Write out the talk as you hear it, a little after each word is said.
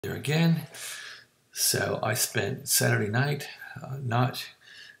There again. So I spent Saturday night not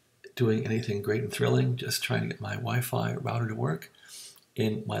doing anything great and thrilling, just trying to get my Wi-Fi router to work.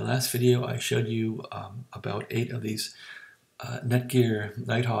 In my last video, I showed you about 8 of these Netgear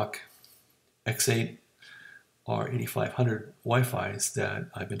Nighthawk X8 R8500 Wi-Fis that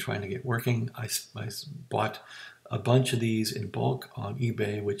I've been trying to get working. I bought a bunch of these in bulk on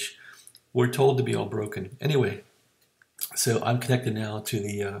eBay, which were told to be all broken. Anyway, so I'm connected now to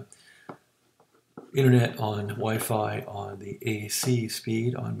the internet on Wi-Fi on the AC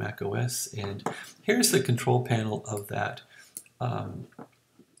speed on Mac OS, and here's the control panel of that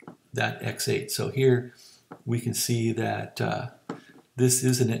that X8. So here we can see that this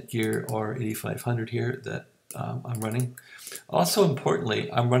is a Netgear R8500 here that I'm running. Also importantly,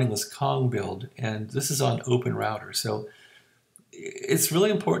 I'm running this Kong build, and this is on Open Router. So it's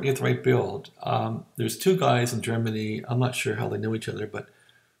really important to get the right build. There's two guys in Germany. I'm not sure how they know each other, but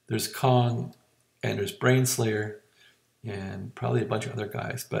there's Kong and there's Brainslayer and probably a bunch of other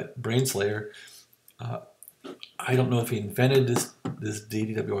guys. But Brainslayer, I don't know if he invented this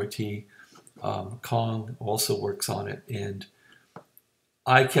DD-WRT. Kong also works on it, and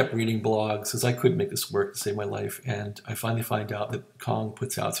I kept reading blogs because I couldn't make this work to save my life, and I finally find out that Kong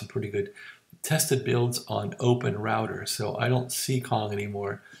puts out some pretty good tested builds on Open Router. So I don't see Kong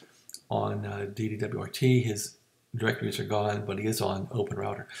anymore on DD-WRT. His directories are gone, but he is on Open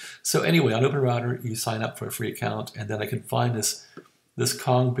Router. So anyway, on Open Router, you sign up for a free account, and then I can find this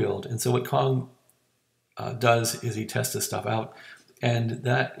Kong build. And so what Kong does is he tests this stuff out, and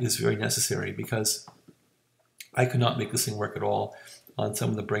that is very necessary because I could not make this thing work at all on some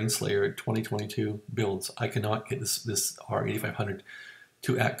of the Brainslayer 2022 builds. I cannot get this R8500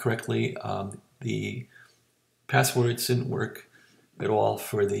 to act correctly. The passwords didn't work at all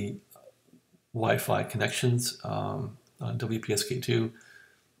for the Wi-Fi connections on WPSK2,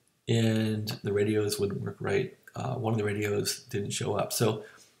 and the radios wouldn't work right. One of the radios didn't show up. So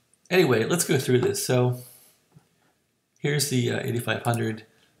anyway, let's go through this. So here's the 8500.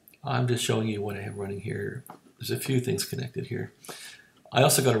 I'm just showing you what I have running here. There's a few things connected here. I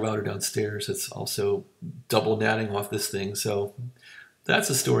also got a router downstairs that's also double natting off this thing. So that's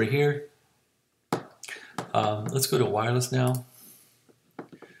the story here. Let's go to wireless now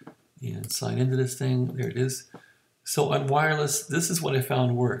and sign into this thing. There it is. So on wireless, this is what I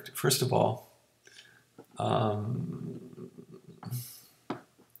found worked. First of all,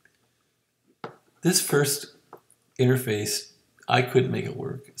 this first interface, I couldn't make it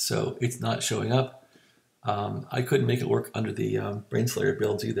work. So it's not showing up. I couldn't make it work under the Brainslayer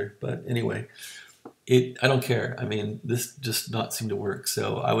builds either. But anyway, I don't care. I mean, this just not seem to work.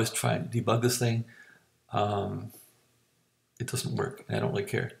 So I was trying to debug this thing. It doesn't work, and I don't really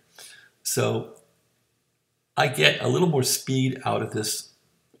care. So I get a little more speed out of this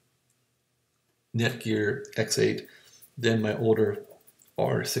Netgear X8 than my older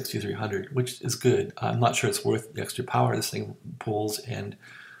R6300, which is good. I'm not sure it's worth the extra power this thing pulls and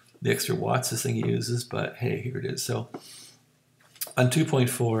the extra watts this thing uses, but hey, here it is. So on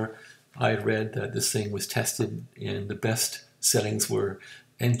 2.4, I had read that this thing was tested and the best settings were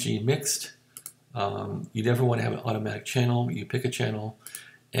NG mixed. You never want to have an automatic channel. You pick a channel,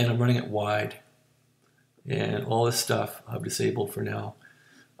 and I'm running it wide. And all this stuff I've disabled for now.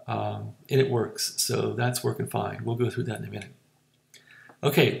 And it works, so that's working fine. We'll go through that in a minute.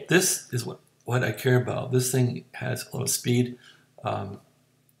 Okay, this is what I care about. This thing has a lot of speed.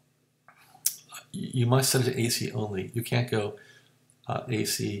 You must set it to AC only. You can't go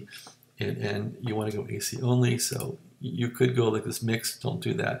AC, and you want to go AC only. So you could go like this mix. Don't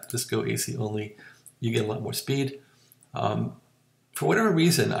do that. Just go AC only. You get a lot more speed. For whatever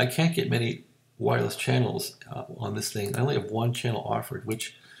reason, I can't get many wireless channels on this thing. I only have one channel offered,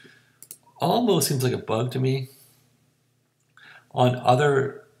 which almost seems like a bug to me. On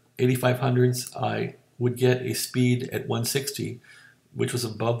other 8500s, I would get a speed at 160, which was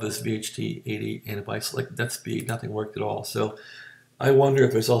above this VHT 80, and if I selected that speed, nothing worked at all. So I wonder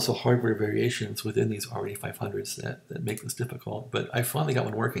if there's also hardware variations within these R8500s that make this difficult, but I finally got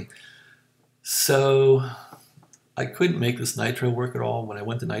one working. So I couldn't make this Nitro work at all. When I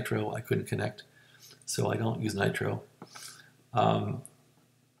went to Nitro, I couldn't connect, so I don't use Nitro. I'm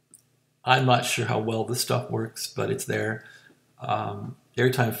not sure how well this stuff works, but it's there.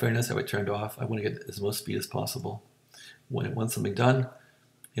 Airtime fairness, I have it turned off. I want to get as most speed as possible. When it wants something done,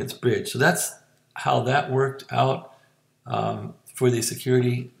 it's bridge. So that's how that worked out for the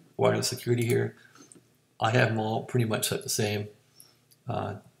security, wireless security here. I have them all pretty much set the same.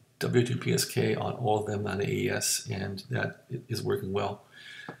 W2PSK on all of them on AES, and that is working well.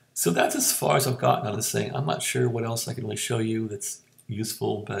 So that's as far as I've gotten on this thing. I'm not sure what else I can really show you that's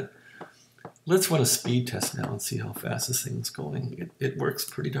useful, but let's run a speed test now and see how fast this thing's going. It works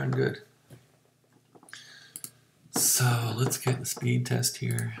pretty darn good. So let's get the speed test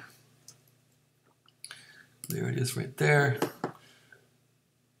here. There it is right there.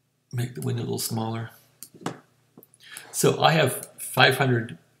 Make the window a little smaller. So I have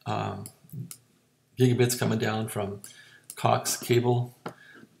 500 gigabits coming down from Cox cable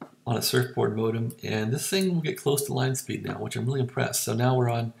on a surfboard modem, and this thing will get close to line speed now, which I'm really impressed. So now we're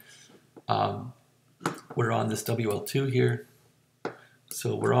on this WL2 here.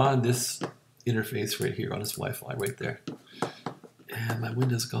 So we're on this interface right here on this Wi-Fi right there, and my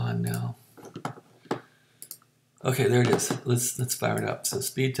window's gone now. Okay, there it is. Let's fire it up. So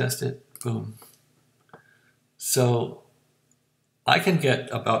speed test it. Boom. So I can get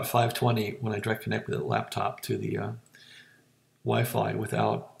about 520 when I direct connect with a laptop to the Wi-Fi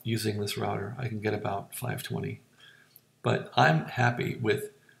without using this router. I can get about 520. But I'm happy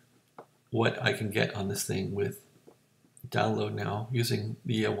with what I can get on this thing with download now using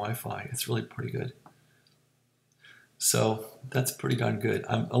the Wi-Fi. It's really pretty good. So that's pretty darn good.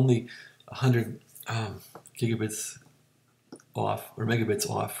 I'm only 100 gigabits off, or megabits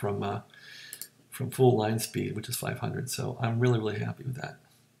off from full line speed, which is 500. So I'm really, really happy with that.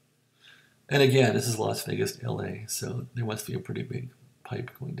 And again, this is Las Vegas to LA, so there must be a pretty big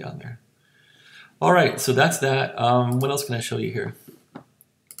pipe going down there. All right, so that's that. What else can I show you here?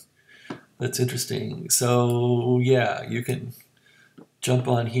 That's interesting. So yeah, you can jump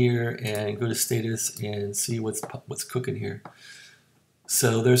on here and go to status and see what's cooking here.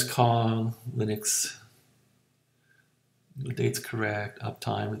 So there's Kong, Linux, the date's correct,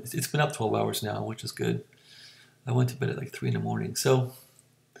 uptime. It's been up 12 hours now, which is good. I went to bed at like 3 in the morning. So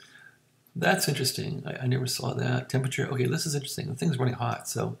that's interesting. I never saw that. Temperature, okay, this is interesting. The thing's running hot.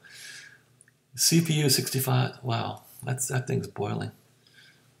 So CPU 65, wow, that thing's boiling.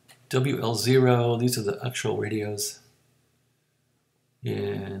 WL0, these are the actual radios.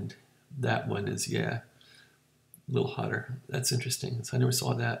 And that one is, yeah, a little hotter. That's interesting. So I never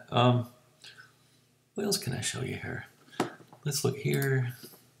saw that. What else can I show you here? Let's look here.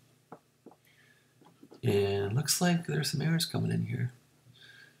 And looks like there's some errors coming in here.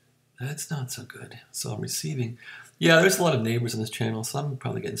 That's not so good. So I'm receiving. Yeah, there's a lot of neighbors on this channel, so I'm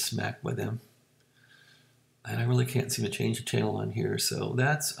probably getting smacked by them. And I really can't seem to change the channel on here. So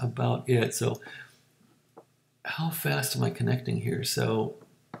that's about it. So how fast am I connecting here? So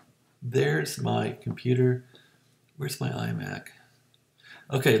there's my computer. Where's my iMac?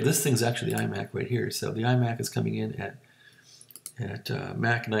 Okay, this thing's actually the iMac right here. So the iMac is coming in at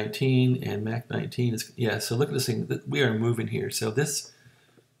Mac 19, and Mac 19 is, yeah, so look at this thing. We are moving here. So this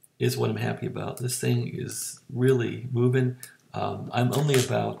is what I'm happy about. This thing is really moving. I'm only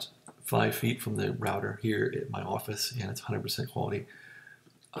about 5 feet from the router here at my office, and it's 100% quality.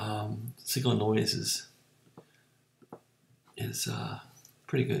 Signal noise is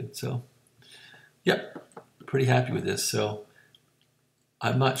pretty good. So, yep, pretty happy with this. So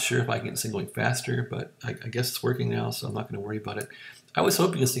I'm not sure if I can get this thing going faster, but I guess it's working now, so I'm not going to worry about it. I was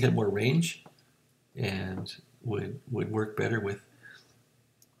hoping this thing had more range and would work better with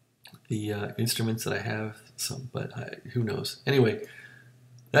the instruments that I have, but who knows. Anyway,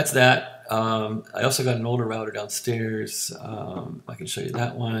 that's that. I also got an older router downstairs. I can show you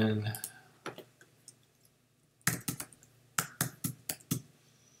that one.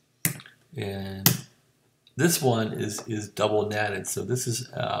 And this one is double natted. So this is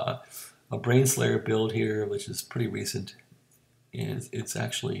a BrainSlayer build here, which is pretty recent. And it's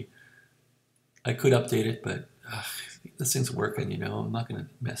actually, I could update it, but this thing's working, you know, I'm not going to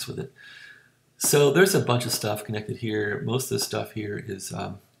mess with it. So there's a bunch of stuff connected here. Most of the stuff here is,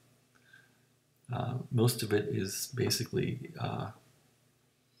 most of it is basically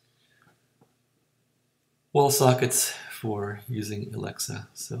wall sockets for using Alexa.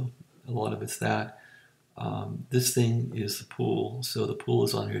 So a lot of it's that. This thing is the pool. So the pool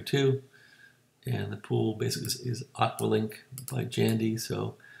is on here too. And the pool basically is Aqualink by Jandy.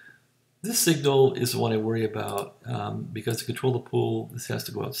 So this signal is the one I worry about because to control the pool, this has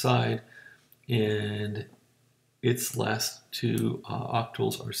to go outside. And its last two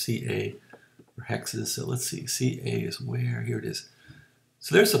octals are CA or hexes. So let's see, CA is where? Here it is.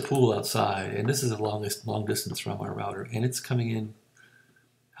 So there's a pool outside, and this is the long distance from our router, and it's coming in.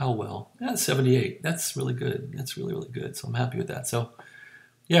 How well? That's 78. That's really good. That's really, really good. So I'm happy with that. So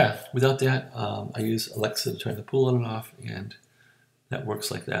yeah, without that, I use Alexa to turn the pool on and off, and that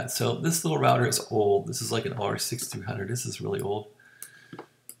works like that. So this little router is old. This is like an R6300. This is really old.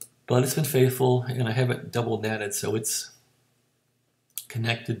 But it's been faithful, and I have it double natted, so it's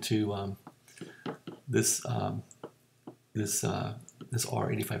connected to this this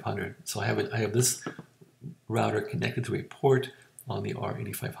R8500. So I have this router connected to a port on the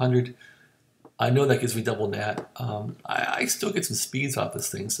R8500. I know that gives me double NAT. I still get some speeds off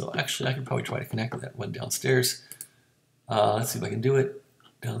this thing, so actually I could probably try to connect that one downstairs. Let's see if I can do it.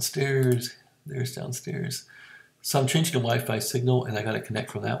 Downstairs, there's downstairs. So I'm changing the Wi-Fi signal, and I got to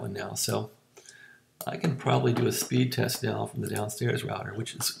connect from that one now. So I can probably do a speed test now from the downstairs router,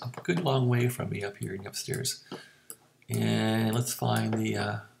 which is a good long way from me up here and upstairs. And let's find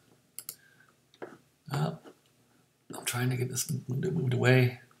the, I'm trying to get this window moved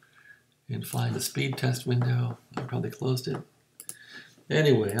away and find the speed test window. I probably closed it.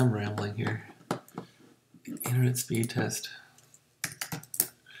 Anyway, I'm rambling here. Internet speed test.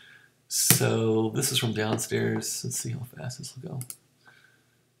 So this is from downstairs. Let's see how fast this will go.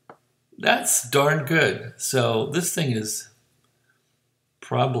 That's darn good. So this thing is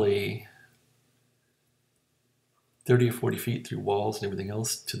probably 30 or 40 feet through walls and everything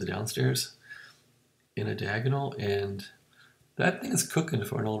else to the downstairs in a diagonal, and that thing is cooking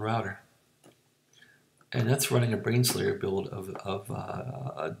for an old router. And that's running a BrainSlayer build of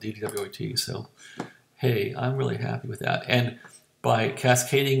DD-WRT. So hey, I'm really happy with that. And by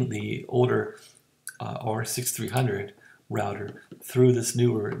cascading the older R6300 router through this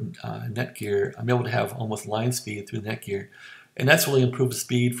newer Netgear, I'm able to have almost line speed through Netgear, and that's really improved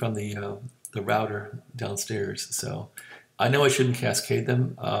speed from the router downstairs. So I know I shouldn't cascade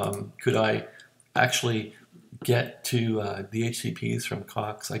them. Could I actually get to DHCPs from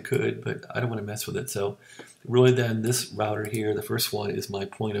Cox? I could, but I don't want to mess with it. So really then this router here, the first one, is my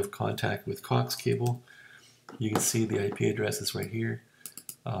point of contact with Cox cable. You can see the IP address is right here.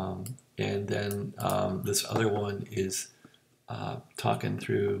 And then this other one is talking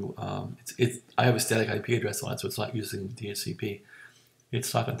through, I have a static IP address on it, so it's not using DHCP. It's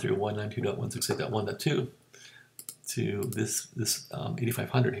talking through 192.168.1.2 to this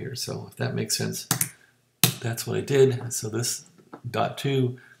 8500 here. So if that makes sense, that's what I did. So this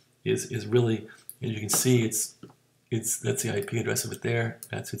 .2 is really, as you can see, that's the IP address of it there.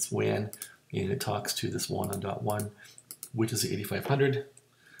 That's its WAN, and it talks to this one on .1, which is the 8500,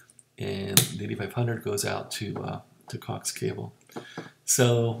 and the 8500 goes out to Cox cable.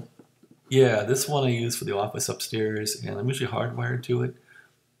 So yeah, this one I use for the office upstairs, and I'm usually hardwired to it.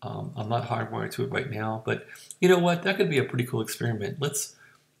 I'm not hardwired to it right now, but you know what? That could be a pretty cool experiment. Let's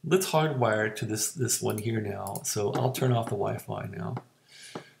hardwire to this one here now. So I'll turn off the Wi-Fi now.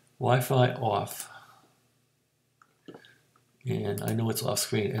 Wi-Fi off. And I know it's off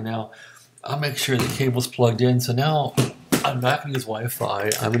screen. And now I'll make sure the cable's plugged in. So now I'm not going to use Wi-Fi.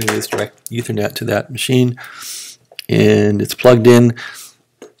 I'm going to use direct Ethernet to that machine. And it's plugged in.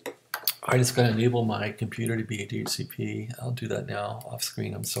 I just got to enable my computer to be a DHCP. I'll do that now off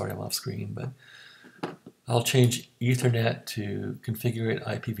screen. I'm sorry I'm off screen, but I'll change Ethernet to configure it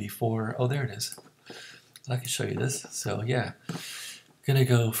IPv4. Oh, there it is. I can show you this. So yeah, gonna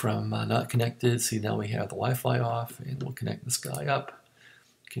go from not connected. See, now we have the Wi-Fi off, and we'll connect this guy up.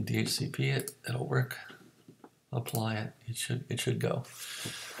 Can DHCP it? That'll work. Apply it. It should go.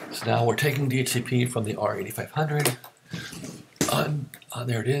 So now we're taking DHCP from the R8500.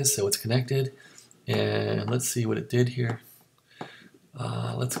 There it is. So it's connected, and let's see what it did here.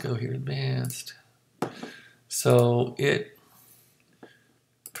 Let's go here, advanced. So it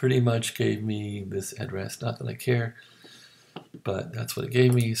pretty much gave me this address. Not that I care, but that's what it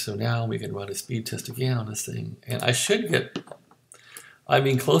gave me. So now we can run a speed test again on this thing, and I should get, I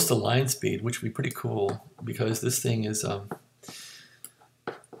mean, close to line speed, which would be pretty cool, because this thing is I'm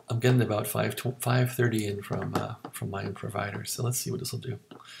getting about 530 in from my own provider. So let's see what this will do.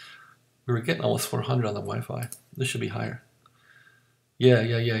 We were getting almost 400 on the Wi-Fi. This should be higher.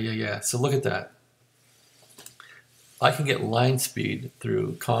 Yeah. So look at that. I can get line speed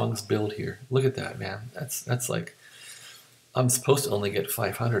through Kong's build here. Look at that, man. That's like, I'm supposed to only get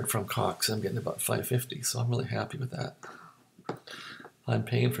 500 from Cox. I'm getting about 550, so I'm really happy with that. I'm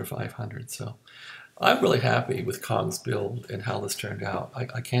paying for 500, so I'm really happy with Kong's build and how this turned out.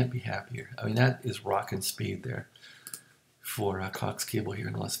 I can't be happier. I mean, that is rocking speed there for Cox cable here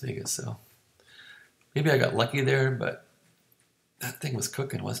in Las Vegas. So maybe I got lucky there, but that thing was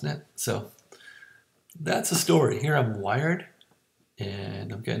cooking, wasn't it? So that's the story. Here I'm wired,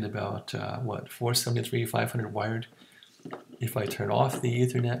 and I'm getting about, 473, 500 wired. If I turn off the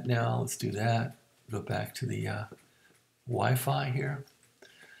Ethernet now, let's do that. Go back to the Wi-Fi here.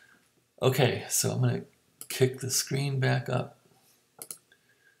 Okay, so I'm going to kick the screen back up,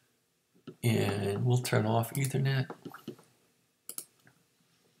 and we'll turn off Ethernet.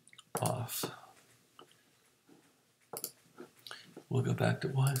 Off. We'll go back to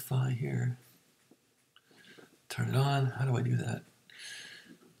Wi-Fi here. Turn it on. How do I do that?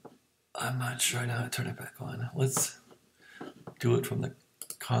 I'm not sure I know how to turn it back on. Let's do it from the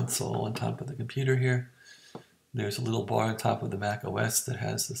console on top of the computer here. There's a little bar on top of the Mac OS that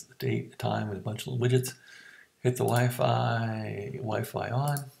has this date, time, with a bunch of little widgets. Hit the Wi-Fi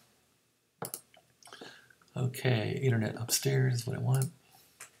on. Okay, internet upstairs is what I want.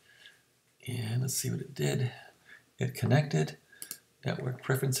 And let's see what it did. It connected. Network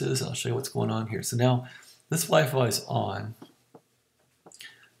preferences. I'll show you what's going on here. So now this Wi-Fi is on.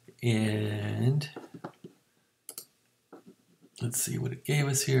 And let's see what it gave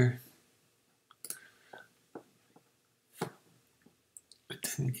us here.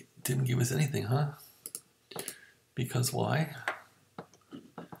 It didn't give us anything, huh? Because why?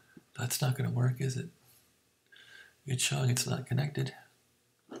 That's not going to work, is it? It's showing it's not connected.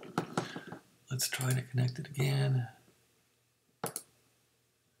 Let's try to connect it again.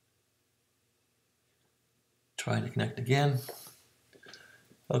 Trying to connect again.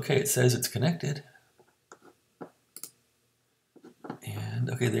 Okay, it says it's connected. And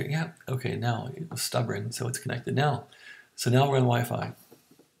okay, there, yeah. Okay, now it was stubborn, so it's connected now. So now we're on Wi-Fi.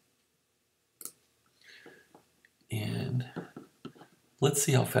 And let's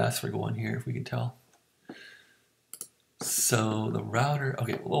see how fast we're going here, if we can tell. So the router,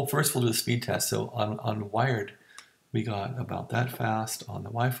 okay, well, first we'll do a speed test. So on wired, we got about that fast. On the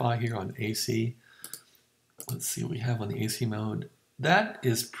Wi-Fi here, on AC, let's see what we have on the AC mode. That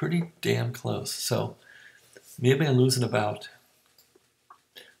is pretty damn close. So maybe I'm losing about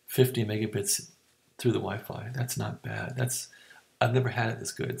 50 megabits through the Wi-Fi. That's not bad. I've never had it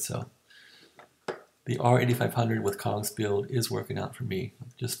this good. So the R8500 with Kong's build is working out for me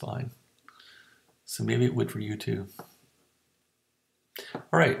just fine. So maybe it would for you too.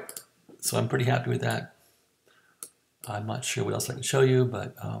 All right, so I'm pretty happy with that. I'm not sure what else I can show you,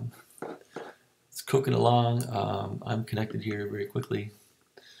 but it's cooking along. I'm connected here very quickly,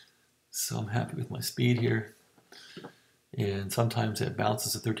 so I'm happy with my speed here. And sometimes it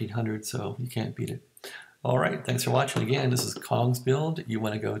bounces at 1300, so you can't beat it. All right, thanks for watching again. This is Kong's build. You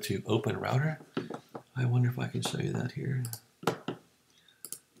want to go to Open Router. I wonder if I can show you that here.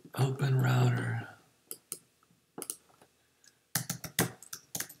 Open Router.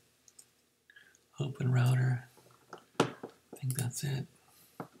 Open Router. I think that's it.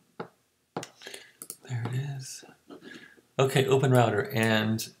 There it is. Okay, Open Router,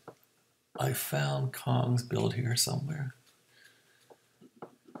 and I found Kong's build here somewhere.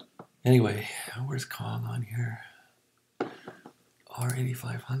 Anyway, where's Kong on here?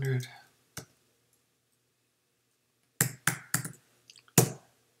 R8500.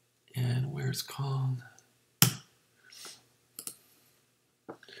 And where's Kong?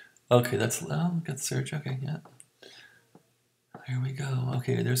 Okay, that's, got search, okay, yeah. There we go.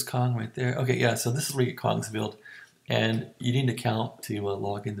 Okay, there's Kong right there. Okay, yeah, so this is where you get Kong's build. And you need an account to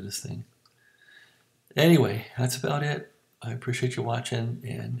log into this thing. Anyway, that's about it. I appreciate you watching,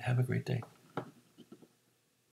 and have a great day.